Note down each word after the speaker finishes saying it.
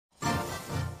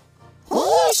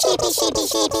Sheepy, sheepy,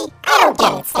 sheepy. I don't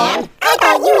get it, Stan. I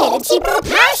thought you hated sheep with a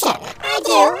passion. I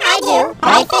do.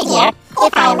 I figure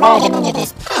if I lure them into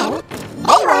this pen,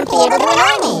 they won't be able to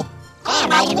annoy me.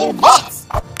 And I can do this.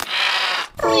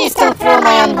 Please don't throw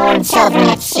my unborn children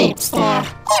at sheep, Stan.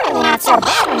 You're really not so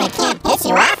bad when I can't piss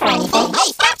you off or anything.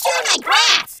 Hey, stop chewing my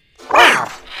grass! Wow,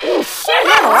 you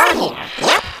sure have a lot here.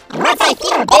 Yep, and once I feed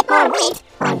her a bit more wheat,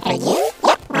 one for you,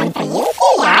 yep, one for you,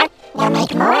 here you are. They'll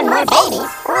make more and more babies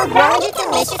who will grow into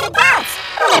delicious adults.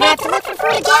 We'll never have to look for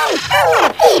food again. I want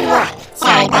to feed one.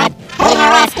 Sorry, bud. Putting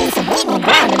our last piece of wheat in the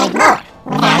ground to make more.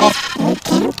 Without it, we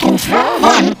can't control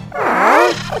them.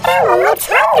 Aww, but they're almost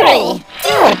hungry.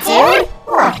 Do it, dude.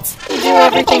 What? You do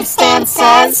everything Stan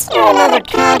says? You're another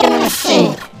cog in the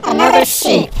machine. Another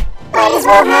sheep. Might as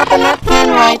well hop in that pen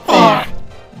right there.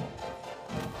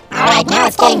 Alright, now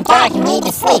it's getting dark and we need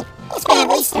to sleep. It's been at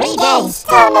least 3 days.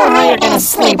 Don't know how you're gonna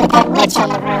sleep with that witch on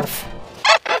the roof.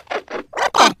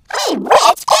 What the? Hey,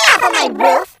 witch! Get off of my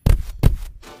roof!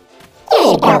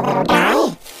 Here you go, little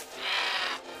guy.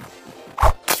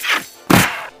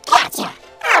 Gotcha!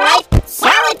 Alright,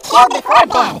 solid kill before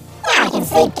bed. Now I can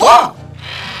sleep good.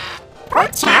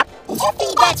 Pork chop, did you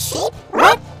feed that sheep?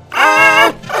 What?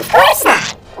 Of course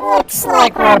not! Looks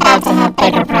like we're about to have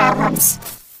bigger problems.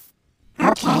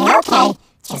 Okay.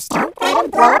 Just don't let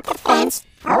him blow up the fence.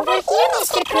 Over here,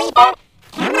 Mr. Creeper.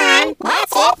 Come on,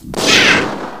 that's it.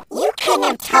 You couldn't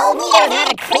have told me there was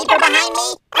a creeper behind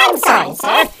me? I'm sorry,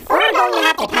 sir. We're going to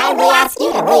have to kindly ask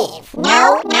you to leave.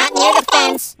 No, not near the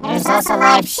fence. There's also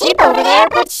live sheep over there,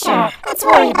 but sure, let's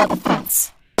worry about the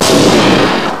fence.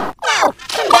 No,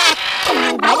 come back. Come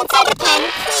on, right inside the pen,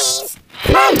 please.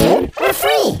 Come on, dude. We're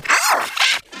free. Oh,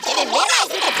 didn't realize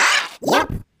you could talk.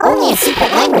 Yep, only a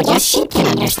secret language us sheep can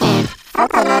understand.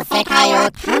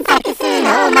 Okolosekaiyo kantakusu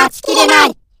no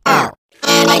machikirenai. Oh,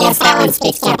 and I guess that one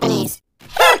speaks Japanese.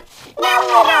 Huh, now we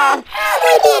would,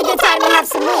 would be a good time to have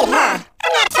some weed, huh?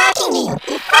 I'm not talking to you.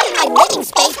 You flooded my living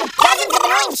space with dozens of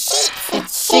annoying sheep.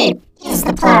 It's sheep is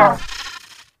the plural.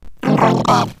 I'm going to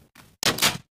bed.